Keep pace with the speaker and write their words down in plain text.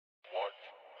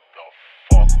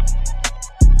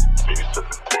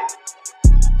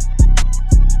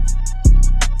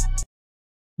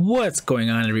What's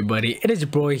going on, everybody? It is your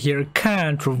boy here,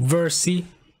 Controversy.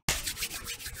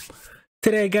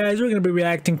 Today, guys, we're going to be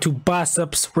reacting to Boss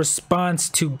Up's response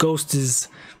to Ghost's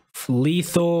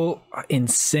lethal,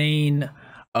 insane,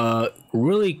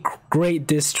 really great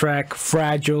diss track,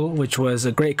 Fragile, which was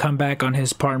a great comeback on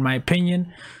his part, in my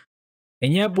opinion.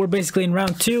 And yep, we're basically in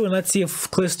round 2, and let's see if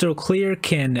Crystal Clear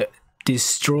can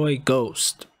destroy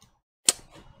Ghost.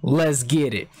 Let's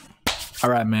get it.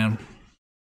 Alright, man.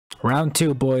 Round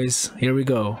 2, boys. Here we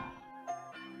go.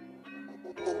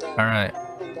 Alright.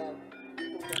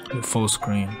 Full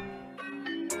screen.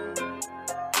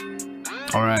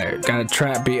 Alright, got a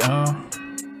trap beat, huh?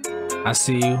 I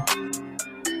see you.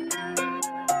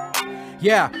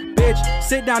 Yeah, bitch,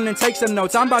 sit down and take some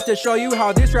notes. I'm about to show you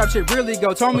how this rap shit really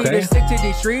go. Told me to stick to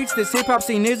these streets. This hip-hop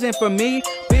scene isn't for me.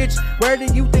 Bitch, where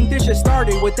do you think this shit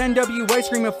started? With NWA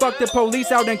screaming, fuck the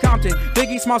police out in Compton.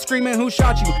 Biggie Small screaming, who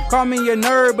shot you? Call me a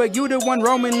nerd, but you the one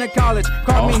roaming to college.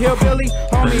 Call me hillbilly,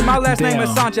 homie, my last name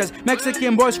is Sanchez.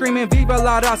 Mexican boy screaming, Viva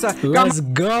la raza. Let's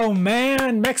go,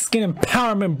 man. Mexican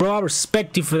empowerment, bro. I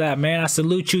respect you for that, man. I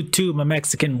salute you too, my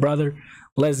Mexican brother.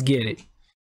 Let's get it.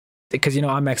 Because, you know,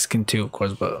 I'm Mexican too, of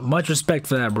course, but much respect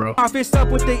for that, bro. I fist up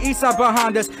with the east side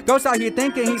behind us. Ghost out here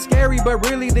thinking he's scary, but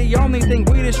really the only thing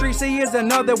we the street see is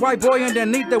another white boy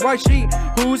underneath the white sheet.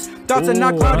 Whose thoughts are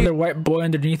not cloudy. Another white boy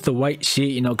underneath the white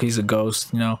sheet, you know, because he's a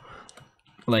ghost, you know.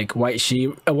 Like, white sheet.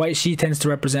 A white sheet tends to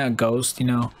represent a ghost, you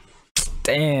know.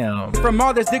 Damn. From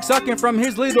all this dick sucking from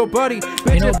his little buddy.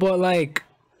 You know, but, like,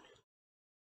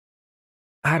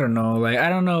 I don't know. Like, I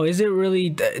don't know. Is it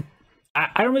really...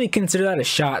 I don't really consider that a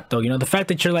shot, though. You know, the fact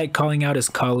that you're like calling out his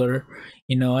color,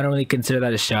 you know, I don't really consider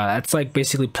that a shot. That's like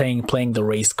basically playing the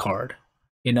race card,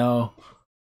 you know.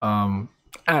 I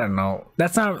don't know.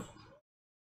 That's not.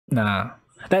 Nah,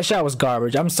 that shot was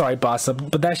garbage. I'm sorry, Boss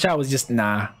Up, but that shot was just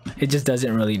nah. It just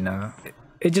doesn't really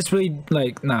It just really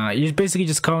like nah. You're basically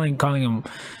just calling him,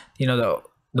 you know,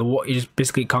 you're just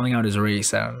basically calling out his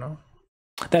race. I don't know.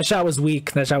 That shot was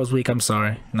weak. That shot was weak. I'm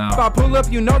sorry. No. If I pull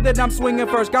up, you know that I'm swinging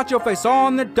first. Got your face all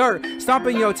on the dirt.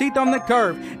 Stomping your teeth on the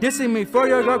curve. Dissing me for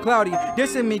your girl Cloudy.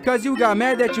 Dissing me cause you got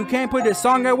mad that you can't put this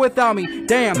song out without me.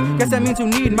 Damn. Guess that means you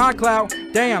need my clout.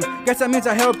 Damn. Guess that means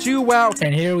I helped you out.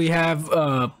 And here we have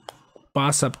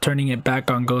Boss Up turning it back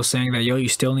on Ghost, saying that, yo, you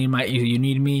still need you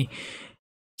need me.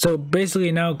 So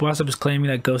basically now Boss Up is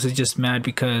claiming that Ghost is just mad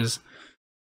because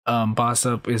Boss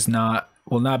Up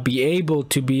will not be able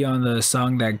to be on the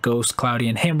song that Ghost, Cloudy,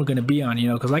 and him are going to be on, you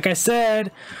know, because like I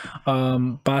said,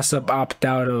 Boss Up opted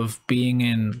out of being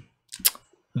in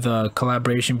the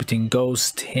collaboration between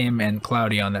Ghost, him, and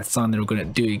Cloudy on that song they were going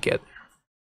to do together.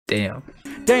 Damn.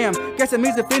 Guess it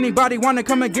means if anybody want to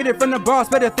come and get it from the boss,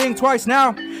 better think twice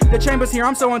now. The chamber's here,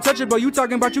 I'm so untouchable. You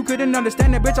talking about you couldn't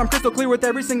understand it, bitch. I'm crystal clear with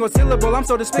every single syllable. I'm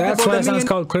so despicable. That's why that song's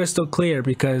called Crystal Clear,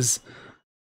 because...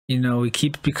 you know,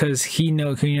 because he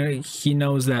knows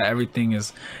that everything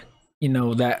is, you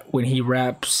know, that when he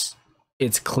raps,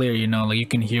 it's clear, you know, like you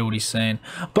can hear what he's saying.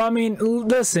 But I mean,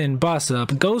 listen, Boss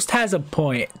Up, Ghost has a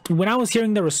point. When I was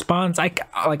hearing the response, like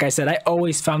I said, I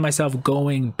always found myself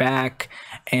going back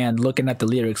and looking at the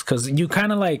lyrics, because you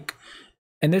kind of like,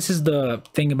 and this is the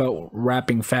thing about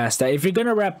rapping fast, that if you're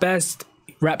gonna rap fast,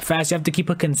 you have to keep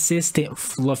a consistent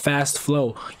fast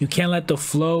flow. You can't let the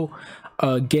flow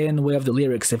get in the way of the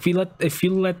lyrics. If you let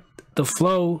the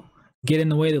flow get in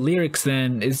the way of the lyrics,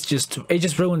 then it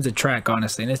just ruins the track,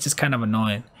 honestly, and it's just kind of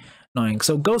annoying.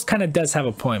 So Ghost kind of does have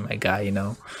a point, my guy, you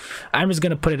know. I'm just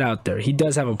gonna put it out there. He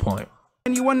does have a point.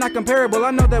 And you are not comparable.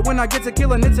 I know that when I get to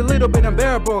killing, it's a little bit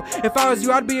unbearable. If I was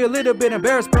you, I'd be a little bit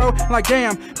embarrassed, bro. Like,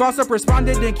 damn, Boss Up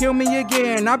responded and kill me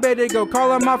again. I better go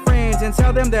call up my friends and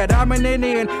tell them that I'm in it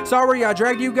in. Sorry, I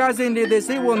dragged you guys into this.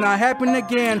 It will not happen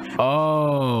again.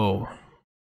 Oh.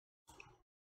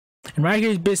 And right here,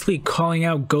 he's basically calling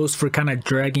out Ghost for kind of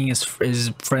dragging his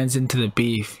friends into the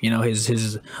beef. You know,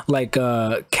 his like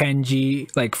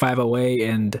Kenji, like 508,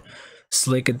 and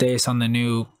Slick a Dace on the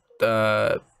new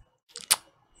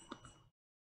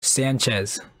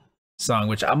Sanchez song,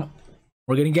 which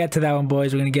we're gonna get to that one,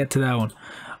 boys. We're gonna get to that one.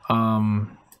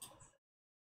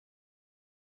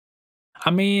 I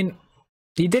mean,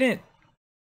 he didn't.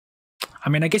 I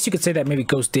mean, I guess you could say that maybe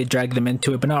Ghost did drag them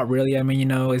into it, but not really. I mean, you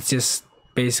know, it's just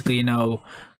basically, you know,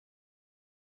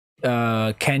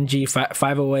 Kenji,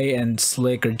 508, and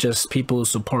Slick are just people who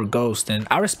support Ghost, and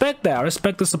I respect that. I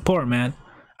respect the support, man.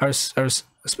 I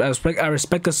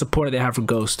respect the support they have for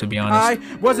Ghost, to be honest.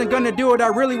 I wasn't gonna do it, I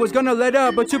really was gonna let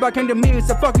up, but Tupac came to me and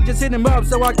said fuck it, just hit him up.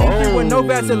 So I came through with no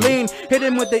Vaseline, hit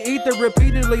him with the ether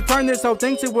repeatedly, turned this whole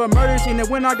thing to a murder scene. And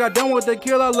when I got done with the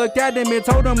kill, I looked at him and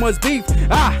told him was beef.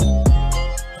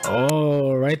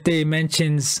 Oh, right there he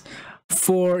mentions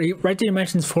four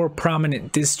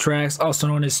prominent diss tracks, also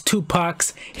known as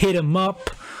Tupac's Hit 'Em Up,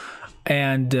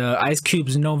 and Ice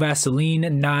Cube's No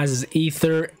Vaseline, Nas's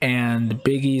Ether, and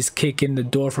Biggie's Kick in the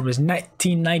Door from his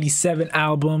 1997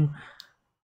 album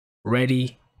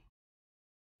Ready.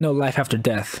 No Life After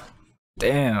Death.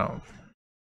 Damn.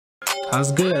 That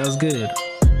was good, that was good.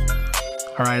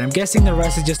 Alright, I'm guessing the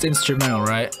rest is just instrumental,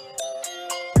 right?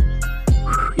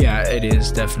 Yeah, it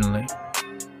is, definitely.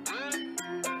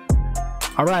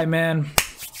 Alright, man.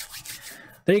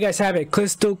 There you guys have it.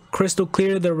 Crystal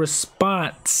clear the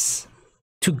response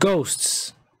to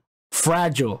Ghost's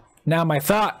Fragile. Now my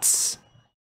thoughts.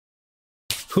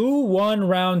 Who won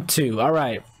round 2?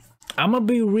 Alright. I'm gonna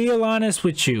be real honest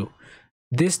with you.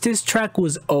 This diss track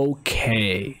was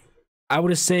okay. I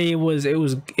would say it was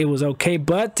okay,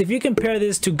 but if you compare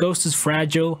this to Ghost's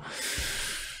Fragile,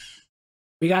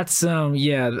 we got some,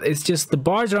 yeah, it's just the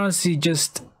bars are honestly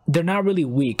just, they're not really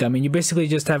weak. I mean, you basically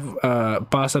just have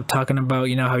Boss Up talking about,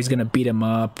 you know, how he's gonna beat him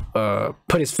up,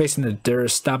 put his face in the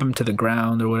dirt, stop him to the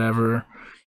ground or whatever,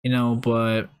 you know,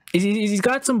 but he's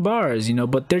got some bars, you know,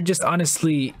 but they're just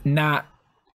honestly not,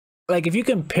 like, if you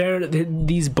compare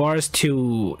these bars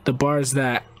to the bars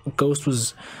that Ghost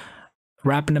was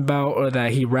rapping about or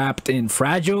that he rapped in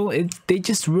Fragile, they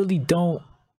just really don't,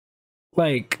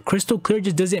 like, Crystal Clear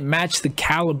just doesn't match the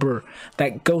caliber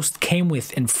that Ghost came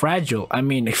with in Fragile. I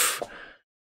mean,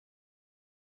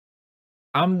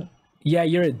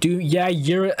 you're a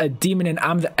demon and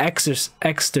I'm the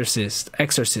exorcist.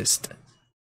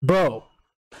 Bro,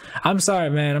 I'm sorry,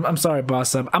 man. I'm sorry,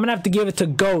 Boss Up. I'm gonna have to give it to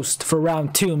Ghost for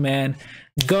round 2, man.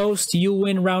 Ghost, you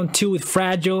win round 2 with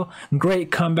Fragile.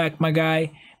 Great comeback, my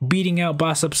guy. Beating out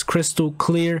Boss Up's Crystal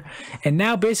Clear. And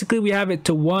now basically we have it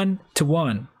to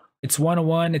 1-1. It's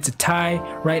 1-1. It's a tie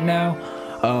right now.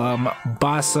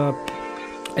 Boss Up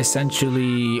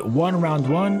essentially won round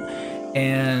 1,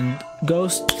 and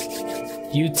Ghost,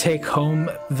 you take home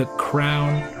the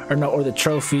crown, or the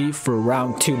trophy for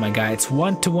round 2, my guy. It's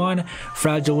 1-1.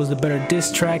 Fragile was the better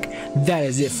diss track. That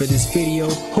is it for this video.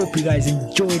 Hope you guys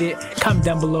enjoyed it. Comment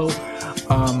down below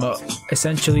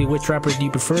essentially which rapper do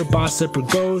you prefer, Boss Up or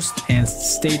Ghost, and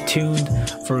stay tuned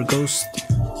for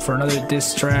another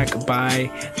diss track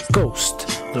by Ghost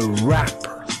the rapper.